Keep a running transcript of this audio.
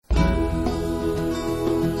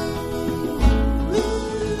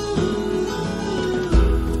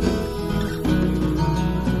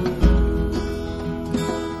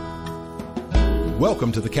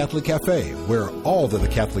Welcome to the Catholic Cafe, where all that the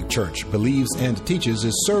Catholic Church believes and teaches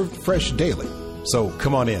is served fresh daily. So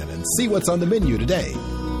come on in and see what's on the menu today.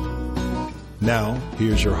 Now,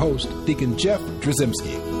 here's your host, Deacon Jeff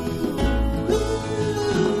Drzymski.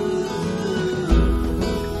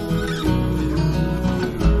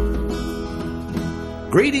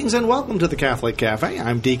 Greetings and welcome to the Catholic Cafe.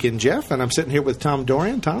 I'm Deacon Jeff, and I'm sitting here with Tom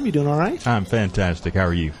Dorian. Tom, you doing all right? I'm fantastic. How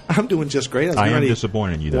are you? I'm doing just great. I am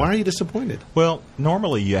disappointed in you, though. Why are you disappointed? Well,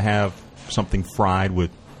 normally you have something fried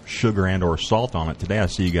with sugar and or salt on it. Today I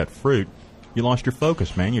see you got fruit. You lost your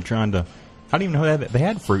focus, man. You're trying to... I didn't even know they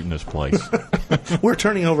had fruit in this place. We're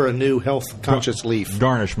turning over a new health-conscious leaf.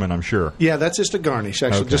 Garnishment, I'm sure. Yeah, that's just a garnish.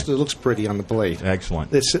 Actually, Okay. Just it looks pretty on the plate.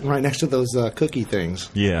 Excellent. It's sitting right next to those cookie things.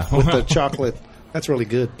 Yeah. With the chocolate. That's really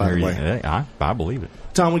good, by the way. Hey, I believe it.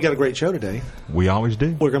 Tom, we got a great show today. We always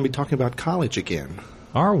do. We're going to be talking about college again.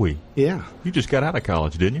 Are we? Yeah. You just got out of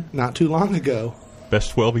college, didn't you? Not too long ago.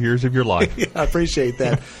 Best 12 years of your life. Yeah, I appreciate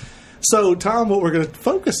that. So, Tom, what we're going to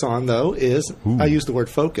focus on, though, is I used the word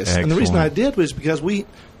focus. Excellent. And the reason I did was because when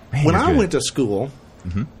I went to school,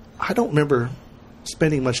 I don't remember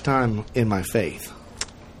spending much time in my faith.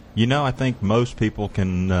 You know, I think most people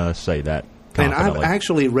can say that And confidently. I've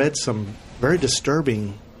actually read some very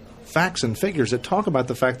disturbing facts and figures that talk about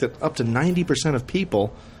the fact that up to 90% of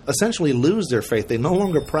people essentially lose their faith. They no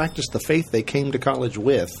longer practice the faith they came to college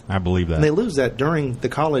with. I believe that. And they lose that during the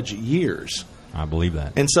college years. I believe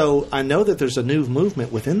that. And so I know that there's a new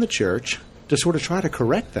movement within the church to sort of try to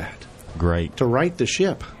correct that. Great. To right the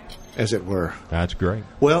ship, as it were. That's great.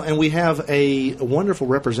 Well, and we have a wonderful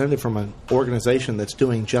representative from an organization that's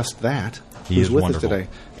doing just that. He who's is with wonderful. us today.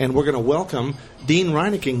 And we're going to welcome Dean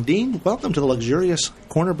Reineking. Dean, welcome to the luxurious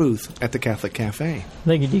corner booth at the Catholic Cafe.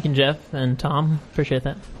 Thank you, Deacon Jeff and Tom. Appreciate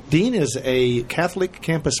that. Dean is a Catholic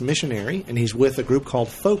campus missionary, and he's with a group called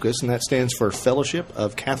F.O.C.U.S, and that stands for Fellowship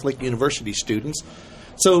of Catholic University Students.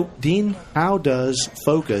 So, Dean, how does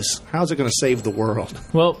F.O.C.U.S, how is it going to save the world?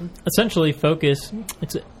 Well, essentially, F.O.C.U.S,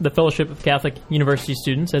 it's the Fellowship of Catholic University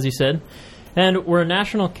Students, as you said, and we're a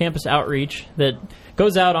national campus outreach that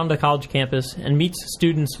goes out onto the college campus and meets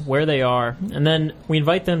students where they are, and then we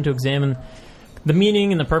invite them to examine the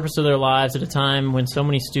meaning and the purpose of their lives at a time when so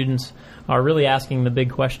many students are really asking the big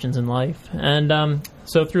questions in life. And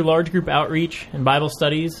so through large group outreach and Bible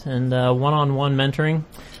studies and one-on-one mentoring,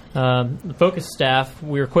 the F.O.C.U.S staff,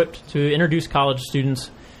 we're equipped to introduce college students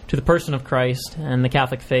to the person of Christ and the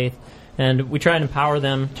Catholic faith, and we try and empower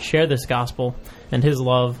them to share this gospel and His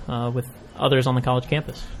love with others on the college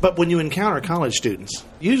campus. But when you encounter college students,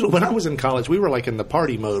 usually when I was in college, we were like in the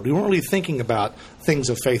party mode. We weren't really thinking about things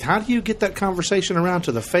of faith. How do you get that conversation around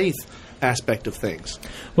to the faith aspect of things?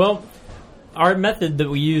 Well, our method that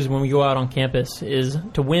we use when we go out on campus is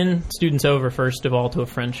to win students over, first of all, to a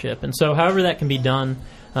friendship. And so however that can be done,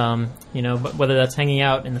 whether that's hanging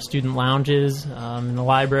out in the student lounges, in the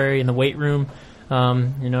library, in the weight room,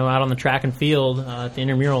 out on the track and field, at the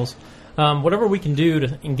intramurals, whatever we can do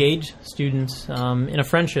to engage students in a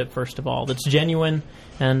friendship, first of all, that's genuine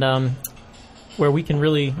and where we can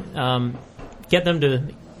really get them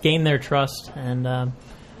to gain their trust and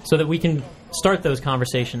so that we can start those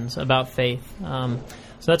conversations about faith. So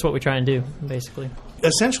that's what we try and do, basically.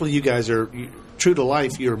 Essentially, you guys are, true to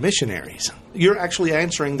life, you're missionaries. You're actually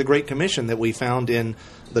answering the Great Commission that we found in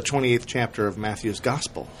the 28th chapter of Matthew's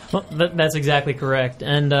Gospel. Well, that's exactly correct.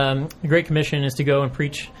 And the Great Commission is to go and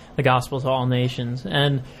preach the gospel to all nations.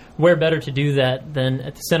 And where better to do that than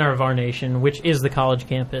at the center of our nation, which is the college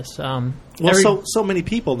campus. So many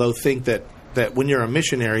people, though, think that when you're a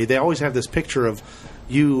missionary, they always have this picture of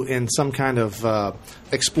you in some kind of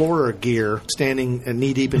explorer gear, standing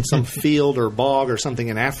knee-deep in some field or bog or something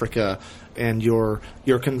in Africa, and you're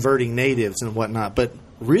converting natives and whatnot. But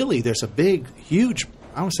really, there's a big, huge,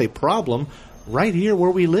 I would say, problem right here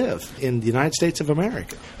where we live in the United States of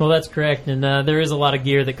America. Well, that's correct, and there is a lot of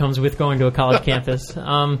gear that comes with going to a college campus.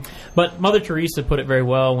 But Mother Teresa put it very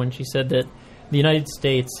well when she said that the United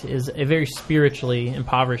States is a very spiritually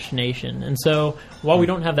impoverished nation. And so while we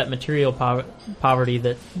don't have that material poverty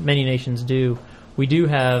that many nations do, we do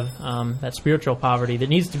have that spiritual poverty that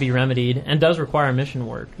needs to be remedied and does require mission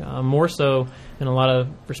work, more so in a lot of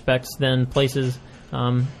respects than places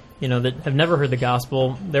that have never heard the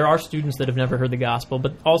gospel. There are students that have never heard the gospel,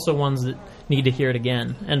 but also ones that need to hear it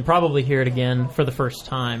again, and probably hear it again for the first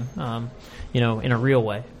time, in a real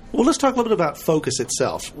way. Well, let's talk a little bit about F.O.C.U.S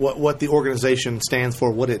itself, what the organization stands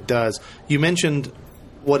for, what it does. You mentioned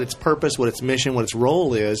what its purpose, what its mission, what its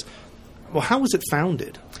role is. Well, how was it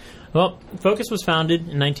founded? Well, F.O.C.U.S was founded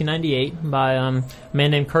in 1998 by a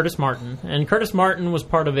man named Curtis Martin. And Curtis Martin was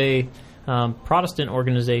part of a Protestant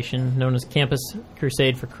organization known as Campus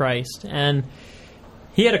Crusade for Christ. And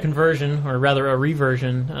he had a conversion, or rather a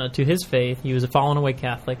reversion, to his faith. He was a fallen-away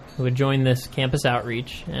Catholic who had joined this campus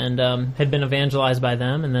outreach and had been evangelized by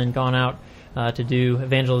them and then gone out to do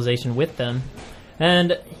evangelization with them.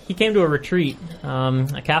 And he came to a retreat,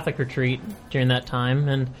 a Catholic retreat during that time,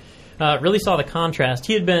 and really saw the contrast.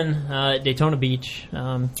 He had been at Daytona Beach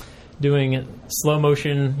doing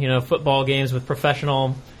slow-motion, football games with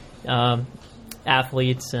professional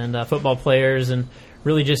athletes and football players, and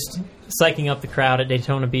really just psyching up the crowd at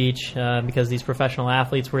Daytona Beach because these professional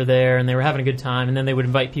athletes were there and they were having a good time, and then they would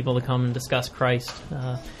invite people to come and discuss Christ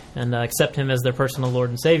and accept him as their personal Lord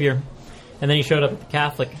and Savior. And then he showed up at the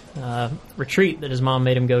Catholic retreat that his mom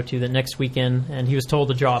made him go to that next weekend, and he was told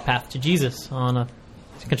to draw a path to Jesus on a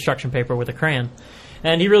construction paper with a crayon.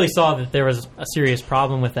 And he really saw that there was a serious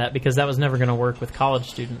problem with that because that was never going to work with college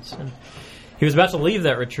students. And he was about to leave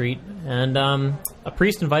that retreat, and a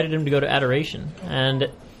priest invited him to go to adoration. And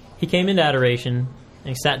he came into adoration, and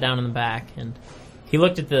he sat down in the back, and he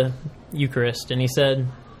looked at the Eucharist, and he said,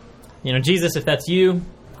 Jesus, if that's you,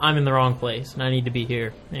 I'm in the wrong place, and I need to be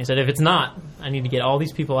here. And he said, if it's not, I need to get all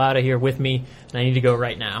these people out of here with me, and I need to go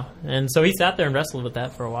right now. And so he sat there and wrestled with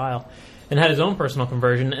that for a while and had his own personal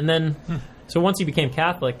conversion. And then, so once he became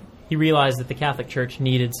Catholic, he realized that the Catholic Church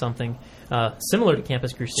needed something similar to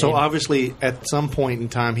Campus Crusade. So obviously, at some point in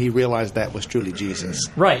time, he realized that was truly Jesus.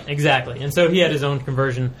 Right, exactly. And so he had his own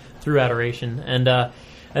conversion through adoration. And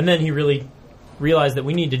then he really realized that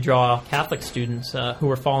we need to draw Catholic students who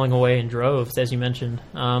were falling away in droves, as you mentioned.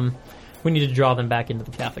 We need to draw them back into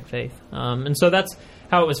the Catholic faith. And so that's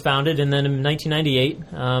how it was founded. And then in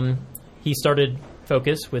 1998, he started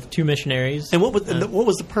F.O.C.U.S with 2 missionaries. And what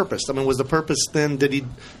was the purpose? I mean, was the purpose then, did he,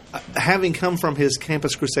 having come from his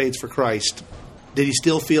Campus Crusades for Christ, did he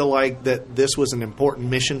still feel like that this was an important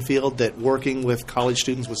mission field, that working with college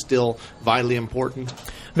students was still vitally important?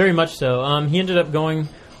 Very much so. He ended up going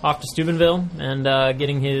off to Steubenville and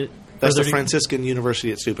getting his... That's the Franciscan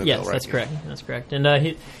University at Steubenville, yes, right? Yes, that's correct. That's correct.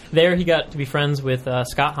 And he got to be friends with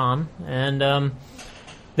Scott Hahn, and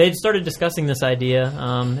they'd started discussing this idea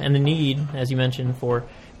and the need, as you mentioned, for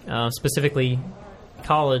specifically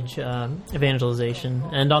college evangelization.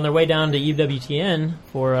 And on their way down to EWTN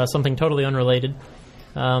for something totally unrelated,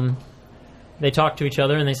 they talked to each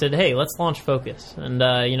other and they said, "Hey, let's launch F.O.C.U.S and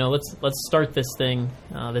let's start this thing,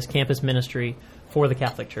 this campus ministry for the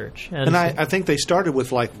Catholic Church." And I think they started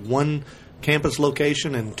with like 1 campus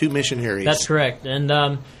location and 2 missionaries. That's correct. And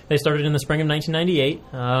they started in the spring of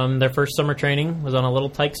 1998. Their first summer training was on a little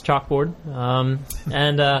Tykes chalkboard.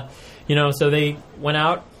 So they went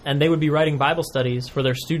out and they would be writing Bible studies for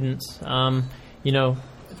their students, for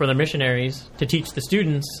their missionaries, to teach the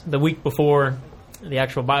students the week before the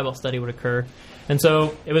actual Bible study would occur. And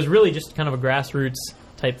so it was really just kind of a grassroots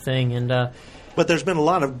type thing. And but there's been a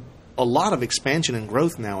lot of expansion and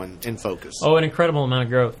growth now in F.O.C.U.S. Oh, an incredible amount of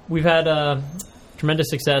growth. We've had tremendous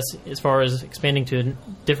success as far as expanding to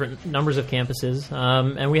different numbers of campuses.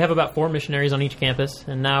 And we have about 4 missionaries on each campus.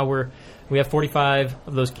 And now we have 45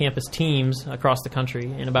 of those campus teams across the country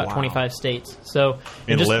in about 25 states. So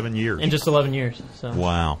in 11 years. In just 11 years. So.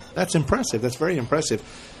 Wow. That's impressive. That's very impressive.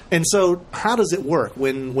 And so how does it work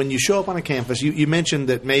when you show up on a campus? You mentioned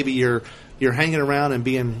that maybe you're hanging around and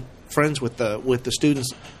being friends with the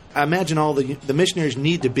students. I imagine all the missionaries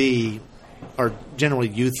are generally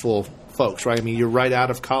youthful folks, right? I mean, you're right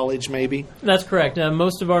out of college, maybe? That's correct.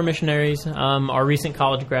 Most of our missionaries are recent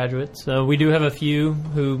college graduates. We do have a few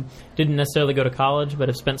who didn't necessarily go to college, but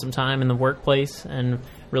have spent some time in the workplace and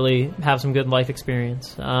really have some good life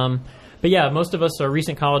experience. But yeah, most of us are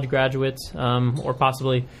recent college graduates or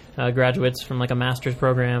possibly graduates from like a master's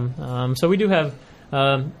program. So we do have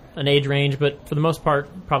an age range, but for the most part,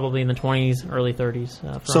 probably in the 20s, early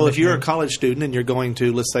 30s. So if you're a college student and you're going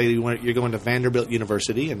to, let's say you're going to Vanderbilt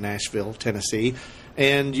University in Nashville, Tennessee,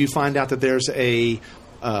 and you find out that there's a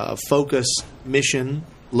F.O.C.U.S mission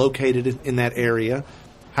located in that area,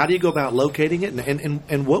 how do you go about locating it?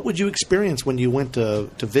 And what would you experience when you went to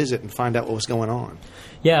visit and find out what was going on?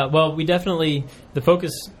 Yeah, well, the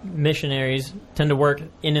F.O.C.U.S missionaries tend to work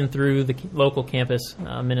in and through the local campus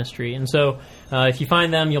ministry. And so if you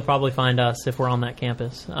find them, you'll probably find us if we're on that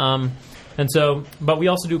campus. But we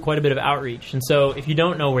also do quite a bit of outreach. And so if you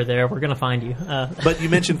don't know we're there, we're going to find you. But you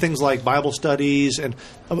mentioned things like Bible studies. And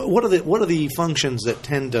what are the functions that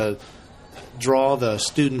tend to draw the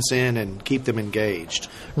students in and keep them engaged?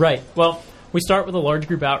 Right. Well, we start with a large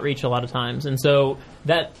group outreach a lot of times. And so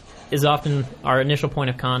that is often our initial point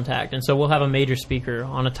of contact. And so we'll have a major speaker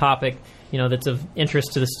on a topic, that's of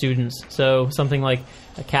interest to the students. So something like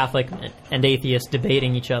a Catholic and atheist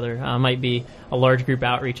debating each other might be a large group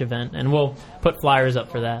outreach event. And we'll put flyers up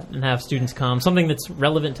for that and have students come. Something that's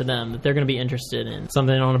relevant to them, that they're going to be interested in.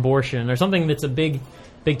 Something on abortion or something that's a big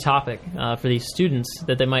topic for these students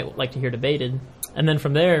that they might like to hear debated. And then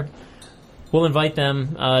from there, we'll invite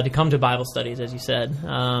them to come to Bible studies, as you said,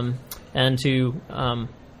 and to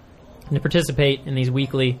participate in these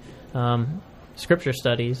weekly scripture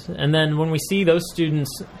studies. And then when we see those students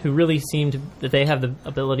who really seem that they have the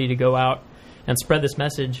ability to go out and spread this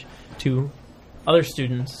message to other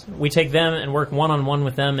students, we take them and work one-on-one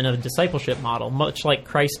with them in a discipleship model, much like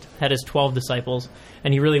Christ had his 12 disciples,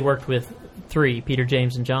 and he really worked with 3, Peter,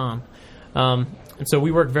 James, and John. And so we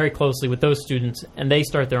work very closely with those students, and they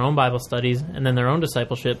start their own Bible studies and then their own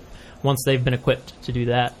discipleship once they've been equipped to do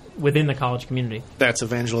that within the college community. That's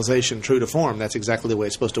evangelization true to form. That's exactly the way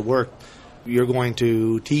it's supposed to work. You're going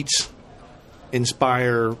to teach,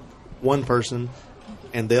 inspire one person,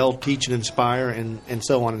 and they'll teach and inspire, and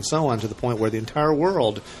so on to the point where the entire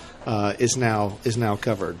world is now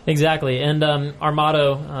covered. Exactly. And our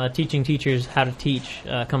motto, teaching teachers how to teach,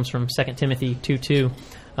 comes from 2 Timothy 2:2.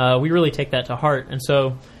 We really take that to heart. And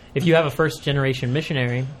so if you have a first-generation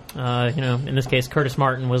missionary, in this case, Curtis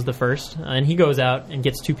Martin was the first, and he goes out and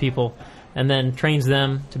gets 2 people and then trains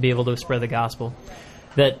them to be able to spread the gospel.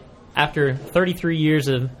 That after 33 years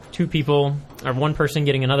of 2 people, or one person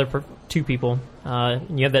getting another 2 people,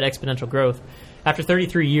 and you have that exponential growth, after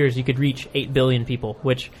 33 years, you could reach 8 billion people,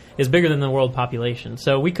 which is bigger than the world population.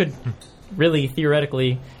 So we could really,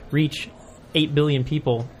 theoretically, reach 8 billion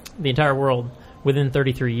people, the entire world, within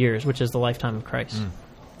 33 years, which is the lifetime of Christ.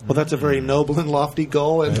 Well, that's a very noble and lofty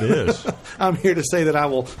goal. And it is. I'm here to say that I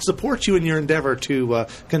will support you in your endeavor to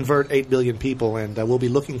convert 8 billion people, and we'll be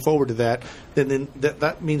looking forward to that. Then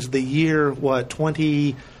that means the year,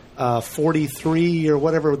 2043 or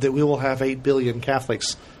whatever, that we will have 8 billion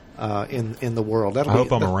Catholics in the world. I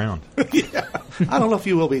hope I'm around. Yeah. I don't know if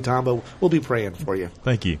you will be, Tom, but we'll be praying for you.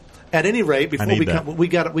 Thank you. At any rate, before we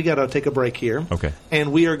got to take a break here. Okay.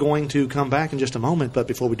 And we are going to come back in just a moment, but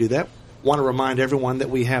before we do that, want to remind everyone that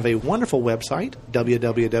we have a wonderful website,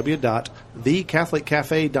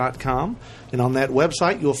 www.thecatholiccafe.com. And on that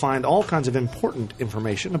website, you'll find all kinds of important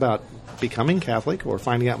information about becoming Catholic or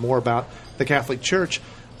finding out more about the Catholic Church.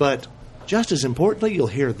 But just as importantly, you'll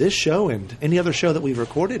hear this show and any other show that we've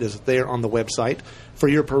recorded is there on the website for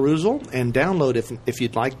your perusal and download if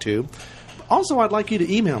you'd like to. Also, I'd like you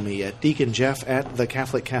to email me at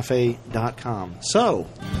deaconjeff@thecatholiccafe.com. So,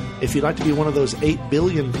 if you'd like to be one of those 8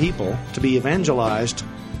 billion people to be evangelized,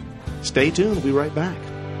 stay tuned. We'll be right back.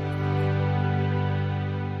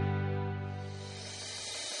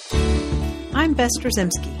 I'm Bess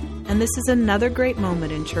Drzymski, and this is another great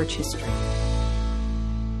moment in church history.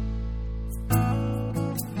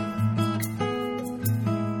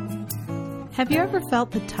 Have you ever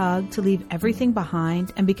felt the tug to leave everything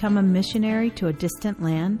behind and become a missionary to a distant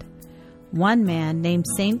land? One man named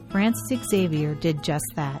St. Francis Xavier did just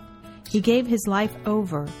that. He gave his life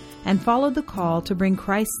over and followed the call to bring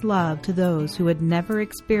Christ's love to those who had never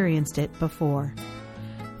experienced it before.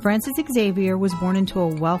 Francis Xavier was born into a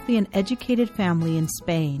wealthy and educated family in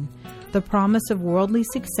Spain. The promise of worldly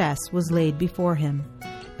success was laid before him.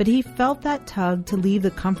 But he felt that tug to leave the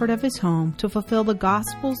comfort of his home to fulfill the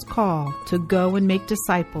gospel's call to go and make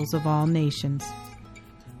disciples of all nations.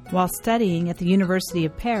 While studying at the University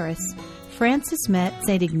of Paris, Francis met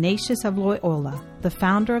St. Ignatius of Loyola, the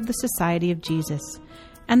founder of the Society of Jesus,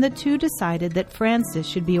 and the two decided that Francis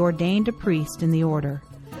should be ordained a priest in the order.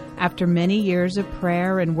 After many years of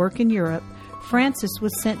prayer and work in Europe, Francis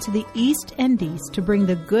was sent to the East Indies to bring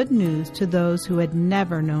the good news to those who had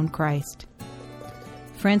never known Christ.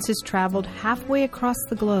 Francis traveled halfway across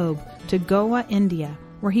the globe to Goa, India,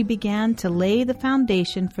 where he began to lay the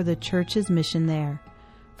foundation for the church's mission there.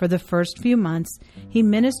 For the first few months, he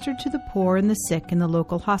ministered to the poor and the sick in the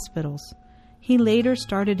local hospitals. He later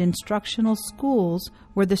started instructional schools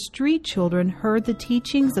where the street children heard the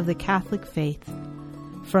teachings of the Catholic faith.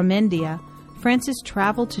 From India, Francis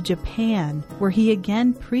traveled to Japan, where he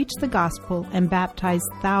again preached the gospel and baptized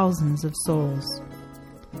thousands of souls.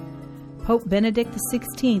 Pope Benedict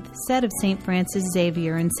XVI said of St. Francis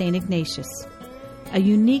Xavier and St. Ignatius, "A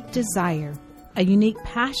unique desire, a unique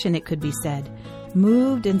passion, it could be said,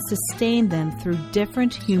 moved and sustained them through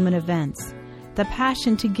different human events. The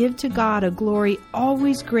passion to give to God a glory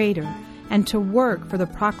always greater and to work for the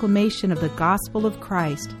proclamation of the gospel of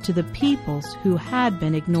Christ to the peoples who had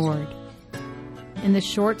been ignored." In the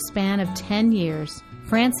short span of 10 years,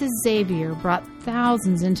 Francis Xavier brought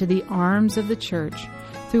thousands into the arms of the church.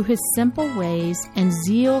 Through his simple ways and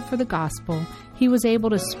zeal for the gospel, he was able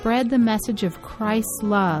to spread the message of Christ's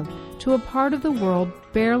love to a part of the world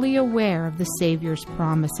barely aware of the Savior's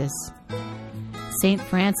promises. St.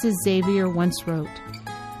 Francis Xavier once wrote,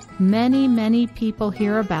 "Many, many people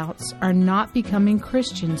hereabouts are not becoming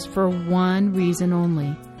Christians for one reason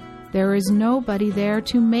only. There is nobody there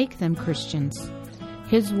to make them Christians."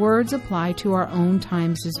 His words apply to our own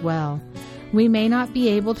times as well. We may not be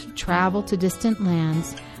able to travel to distant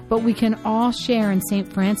lands, but we can all share in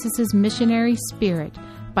St. Francis's missionary spirit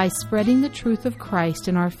by spreading the truth of Christ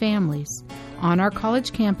in our families, on our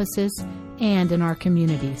college campuses, and in our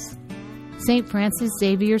communities. St. Francis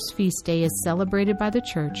Xavier's feast day is celebrated by the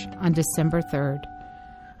Church on December 3rd.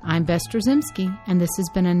 I'm Bess Drzymski, and this has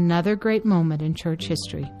been another great moment in church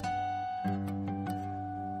history.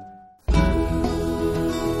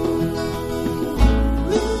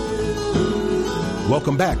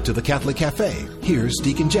 Welcome back to the Catholic Cafe. Here's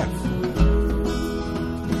Deacon Jeff.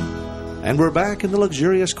 And we're back in the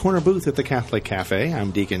luxurious corner booth at the Catholic Cafe.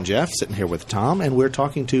 I'm Deacon Jeff, sitting here with Tom, and we're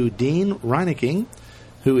talking to Dean Reineking,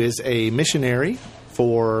 who is a missionary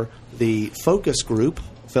for the F.O.C.U.S group,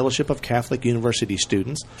 Fellowship of Catholic University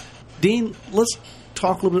Students. Dean, let's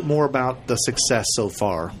talk a little bit more about the success so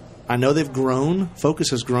far. I know they've grown.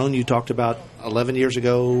 F.O.C.U.S has grown. You talked about 11 years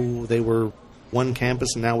ago they were one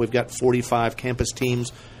campus, and now we've got 45 campus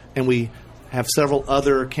teams, and we have several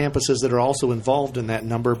other campuses that are also involved in that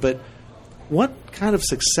number. But what kind of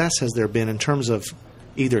success has there been in terms of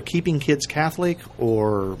either keeping kids Catholic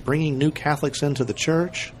or bringing new Catholics into the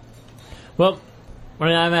church? Well,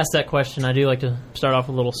 when I'm asked that question, I do like to start off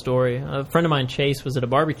with a little story. A friend of mine, Chase, was at a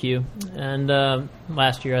barbecue, and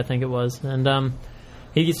last year I think it was, and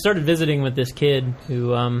he started visiting with this kid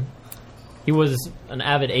who he was an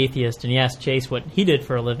avid atheist, and he asked Chase what he did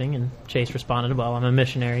for a living, and Chase responded, "Well, I'm a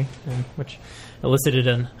missionary," which elicited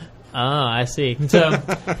an, I see. So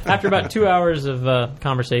after about 2 hours of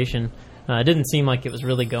conversation, it didn't seem like it was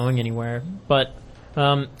really going anywhere, but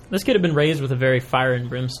this kid had been raised with a very fire and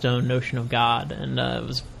brimstone notion of God, and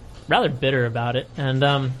was rather bitter about it, and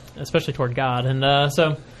especially toward God. And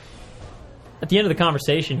so at the end of the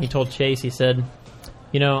conversation, he told Chase, he said,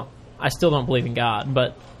 "I still don't believe in God,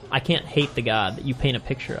 but I can't hate the God that you paint a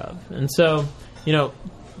picture of." And so,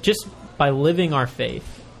 just by living our faith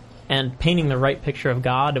and painting the right picture of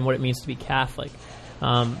God and what it means to be Catholic,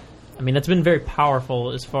 that's been very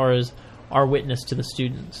powerful as far as our witness to the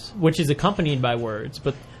students, which is accompanied by words,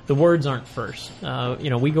 but the words aren't first.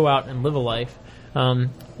 We go out and live a life. In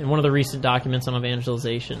one of the recent documents on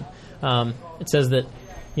evangelization, it says that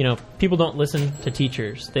people don't listen to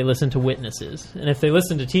teachers. They listen to witnesses. And if they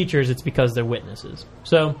listen to teachers, it's because they're witnesses.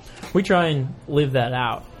 So we try and live that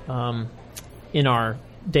out in our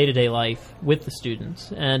day-to-day life with the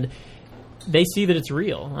students. And they see that it's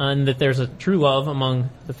real and that there's a true love among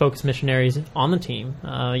the F.O.C.U.S missionaries on the team.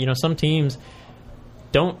 Some teams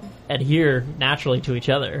don't adhere naturally to each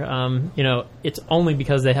other. It's only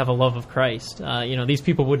because they have a love of Christ. These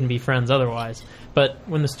people wouldn't be friends otherwise. But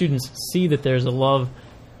when the students see that there's a love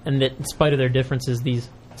and that in spite of their differences, these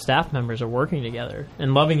staff members are working together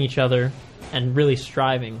and loving each other and really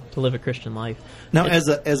striving to live a Christian life. Now, as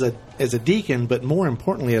a deacon, but more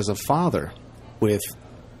importantly as a father with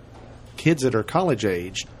kids that are college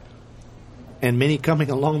aged and many coming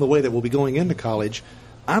along the way that will be going into college,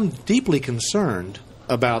 I'm deeply concerned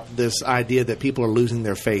about this idea that people are losing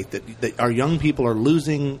their faith, that our young people are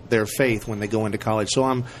losing their faith when they go into college. So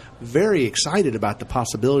I'm very excited about the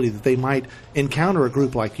possibility that they might encounter a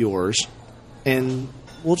group like yours and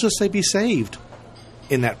we'll just say be saved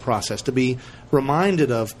in that process, to be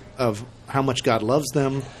reminded of how much God loves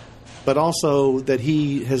them, but also that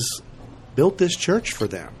He has built this church for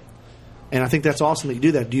them. And I think that's awesome that you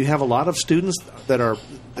do that. Do you have a lot of students that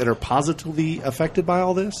are positively affected by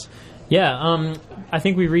all this? Yeah, I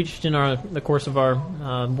think we reached in the course of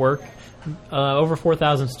our work over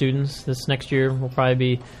 4,000 students. This next year will probably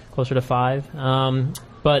be closer to 5.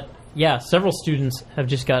 But yeah, several students have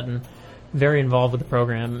just gotten very involved with the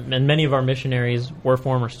program, and many of our missionaries were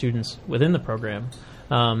former students within the program.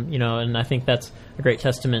 And I think that's a great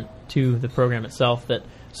testament to the program itself, that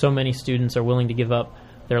so many students are willing to give up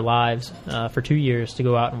their lives for 2 years to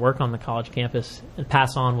go out and work on the college campus and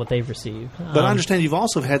pass on what they've received. But I understand you've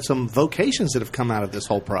also had some vocations that have come out of this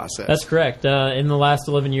whole process. That's correct. In the last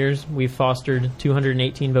 11 years, we've fostered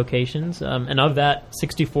 218 vocations, and of that,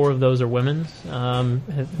 64 of those are women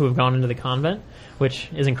who have gone into the convent, which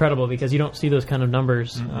is incredible because you don't see those kind of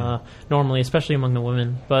numbers normally, especially among the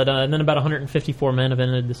women. But then about 154 men have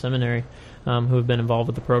entered the seminary. who have been involved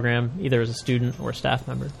with the program, either as a student or a staff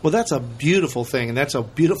member. Well, that's a beautiful thing, and that's a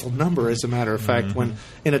beautiful number, as a matter of fact, when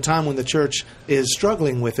in a time when the church is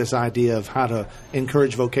struggling with this idea of how to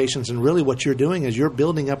encourage vocations. And really what you're doing is you're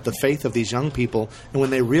building up the faith of these young people, and when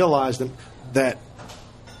they realize that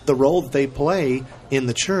the role that they play in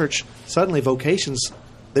the church, suddenly vocations,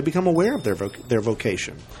 they become aware of their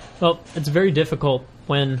vocation. Well, it's very difficult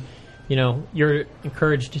when you're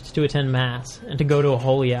encouraged to attend Mass and to go to a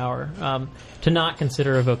holy hour, to not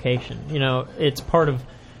consider a vocation. It's part of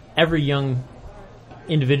every young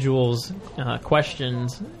individual's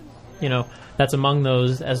questions, that's among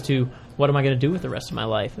those as to what am I going to do with the rest of my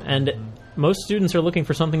life. And most students are looking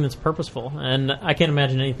for something that's purposeful, and I can't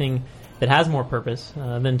imagine anything that has more purpose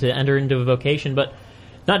than to enter into a vocation. But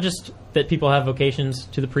not just that people have vocations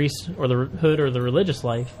to the priesthood or the religious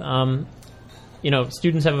life.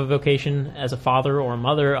 Students have a vocation as a father or a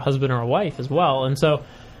mother, a husband or a wife as well. And so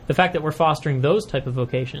the fact that we're fostering those type of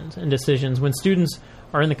vocations and decisions when students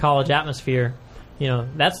are in the college atmosphere,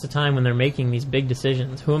 that's the time when they're making these big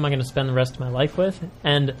decisions. Who am I going to spend the rest of my life with?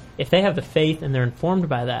 And if they have the faith and they're informed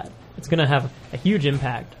by that, it's going to have a huge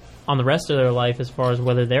impact on the rest of their life as far as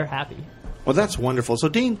whether they're happy. Well, that's wonderful. So,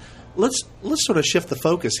 Dean, let's sort of shift the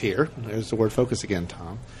focus here. There's the word focus again,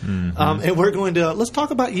 Tom. And we're going to let's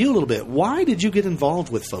talk about you a little bit. Why did you get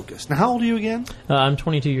involved with F.O.C.U.S? Now, how old are you again? I'm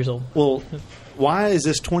 22 years old. Well, why is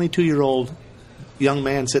this 22-year-old young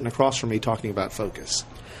man sitting across from me talking about F.O.C.U.S?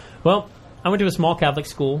 Well, I went to a small Catholic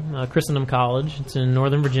school, Christendom College. It's in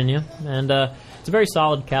Northern Virginia, and it's a very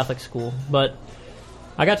solid Catholic school. But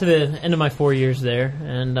I got to the end of my 4 years there,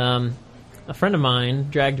 and a friend of mine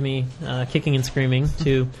dragged me, kicking and screaming,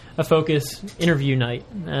 to a F.O.C.U.S interview night,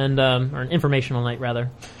 and or an informational night, rather.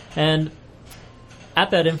 And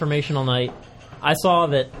at that informational night, I saw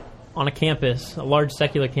that on a campus, a large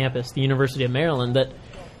secular campus, the University of Maryland, that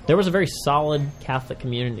there was a very solid Catholic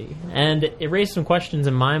community. And it raised some questions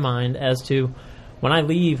in my mind as to, when I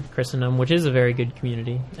leave Christendom, which is a very good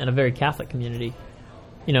community and a very Catholic community,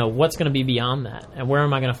 what's going to be beyond that? And where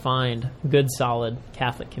am I going to find good, solid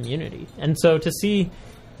Catholic community? And so to see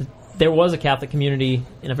there was a Catholic community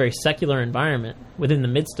in a very secular environment within the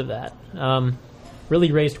midst of that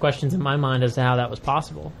really raised questions in my mind as to how that was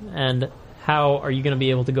possible. And how are you going to be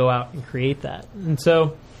able to go out and create that? And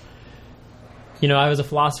so, I was a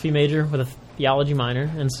philosophy major with a theology minor.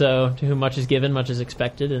 And so to whom much is given, much is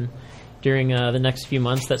expected. And during the next few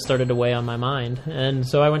months, that started to weigh on my mind. And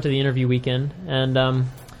so I went to the interview weekend, and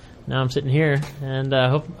now I'm sitting here and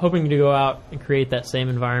hoping to go out and create that same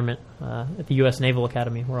environment at the U.S. Naval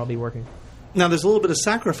Academy, where I'll be working. Now, there's a little bit of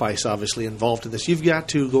sacrifice, obviously, involved in this. You've got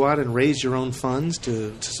to go out and raise your own funds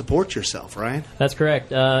to support yourself, right? That's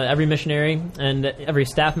correct. Every missionary and every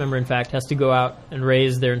staff member, in fact, has to go out and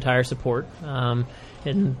raise their entire support.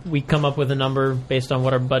 And we come up with a number based on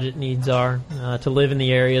what our budget needs are to live in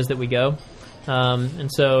the areas that we go.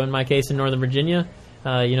 And so in my case in Northern Virginia,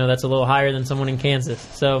 that's a little higher than someone in Kansas.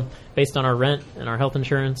 So based on our rent and our health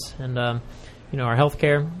insurance and, our health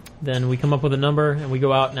care, then we come up with a number and we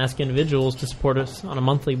go out and ask individuals to support us on a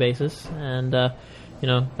monthly basis. And,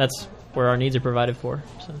 that's where our needs are provided for.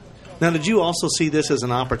 So. Now, did you also see this as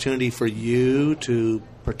an opportunity for you to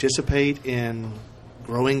participate in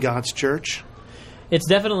growing God's church? It's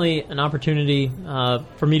definitely an opportunity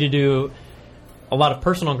for me to do a lot of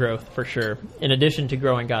personal growth, for sure, in addition to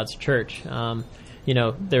growing God's church.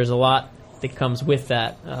 There's a lot that comes with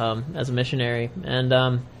that as a missionary.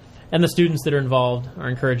 And the students that are involved are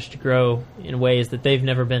encouraged to grow in ways that they've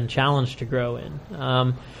never been challenged to grow in.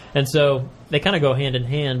 And so they kind of go hand in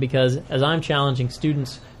hand, because as I'm challenging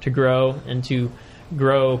students to grow and to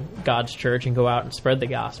grow God's church and go out and spread the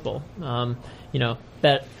gospel,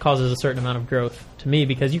 that causes a certain amount of growth to me,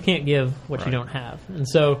 because you can't give what you don't have. And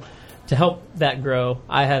so to help that grow,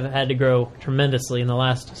 I have had to grow tremendously in the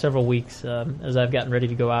last several weeks as I've gotten ready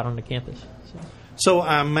to go out onto campus. So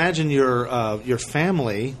I imagine your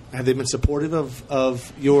family, have they been supportive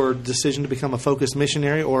of your decision to become a F.O.C.U.S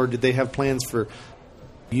missionary, or did they have plans for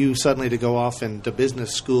you suddenly to go off into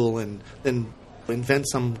business school and then invent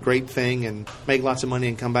some great thing and make lots of money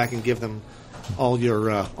and come back and give them all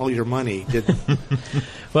your money?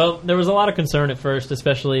 Well, there was a lot of concern at first,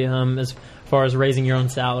 especially as far as raising your own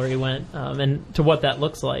salary went, and to what that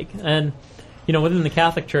looks like. And within the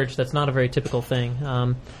Catholic Church, that's not a very typical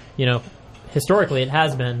thing. Historically, it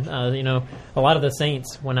has been. A lot of the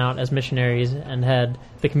saints went out as missionaries and had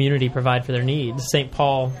the community provide for their needs. St.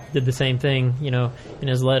 Paul did the same thing, in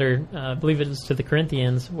his letter, I believe it was to the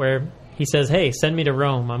Corinthians, where he says, "Hey, send me to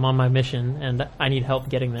Rome. I'm on my mission, and I need help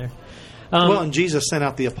getting there." And Jesus sent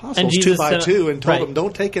out the apostles 2 by 2 and told them,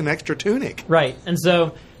 "Don't take an extra tunic." Right. And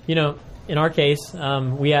so, in our case,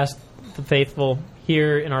 we ask the faithful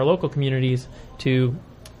here in our local communities to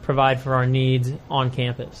provide for our needs on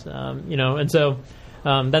campus. And so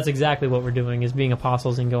that's exactly what we're doing, is being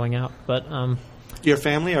apostles and going out. But your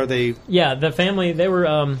family, are they? Yeah, the family, they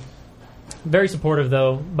were very supportive,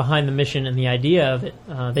 though, behind the mission and the idea of it.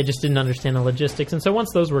 They just didn't understand the logistics. And so once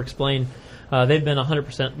those were explained, they've been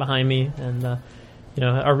 100% behind me, and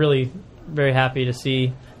are really very happy to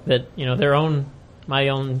see that my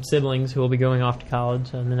own siblings who will be going off to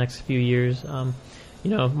college in the next few years,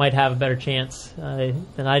 might have a better chance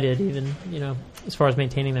than I did, even as far as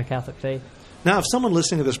maintaining their Catholic faith. Now, if someone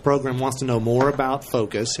listening to this program wants to know more about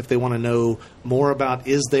F.O.C.U.S, if they want to know more about,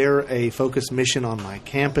 is there a F.O.C.U.S mission on my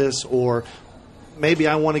campus, or maybe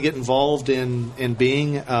I want to get involved in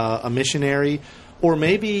being a missionary, or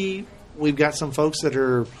maybe we've got some folks that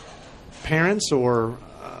are parents or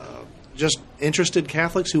just interested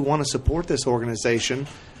Catholics who want to support this organization,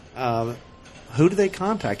 who do they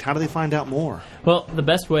contact? How do they find out more? Well, the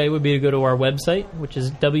best way would be to go to our website, which is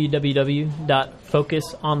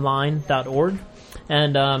www.focusonline.org.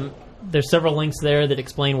 And there's several links there that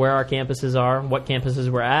explain where our campuses are, what campuses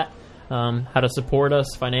we're at, how to support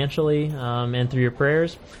us financially and through your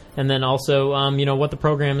prayers. And then also, what the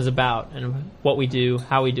program is about and what we do,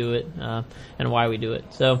 how we do it, and why we do it.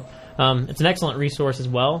 So it's an excellent resource as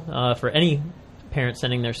well for any parent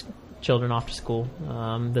sending their children off to school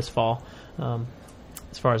this fall.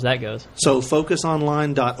 As far as that goes. So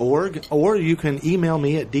focusonline.org, or you can email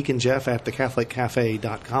me at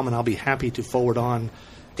deaconjeff@thecatholiccafe.com, and I'll be happy to forward on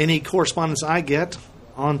any correspondence I get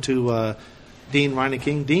on to Dean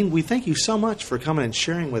Reineking. Dean, we thank you so much for coming and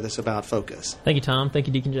sharing with us about F.O.C.U.S. Thank you, Tom. Thank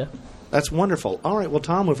you, Deacon Jeff. That's wonderful. All right, well,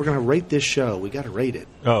 Tom, if we're going to rate this show, we got to rate it.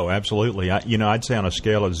 Oh, absolutely. I'd say on a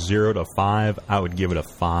scale of 0 to 5, I would give it a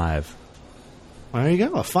 5. Well, there you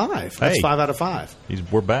go, a 5. That's 5 out of 5.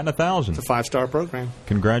 We're batting 1,000. It's a 5-star program.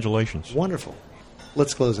 Congratulations. Wonderful.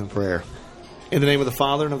 Let's close in prayer. In the name of the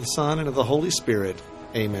Father, and of the Son, and of the Holy Spirit.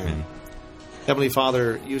 Amen. Heavenly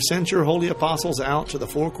Father, you sent your holy apostles out to the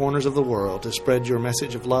four corners of the world to spread your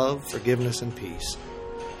message of love, forgiveness, and peace.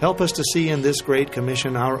 Help us to see in this great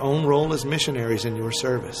commission our own role as missionaries in your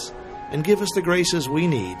service, and give us the graces we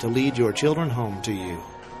need to lead your children home to you.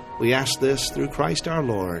 We ask this through Christ our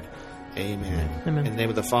Lord. Amen. Amen. In the name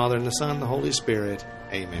of the Father, and the Son, and the Holy Spirit.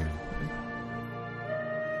 Amen.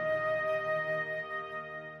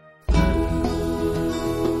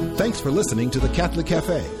 Thanks for listening to the Catholic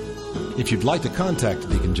Cafe. If you'd like to contact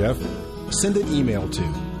Deacon Jeff, send an email to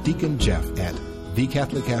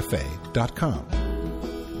deaconjeff@thecatholiccafe.com.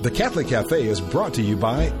 The Catholic Cafe is brought to you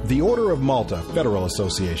by the Order of Malta Federal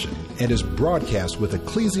Association and is broadcast with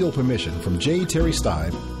ecclesial permission from J. Terry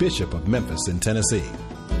Stive, Bishop of Memphis in Tennessee.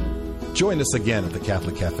 Join us again at the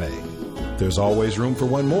Catholic Cafe. There's always room for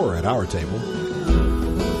one more at our table.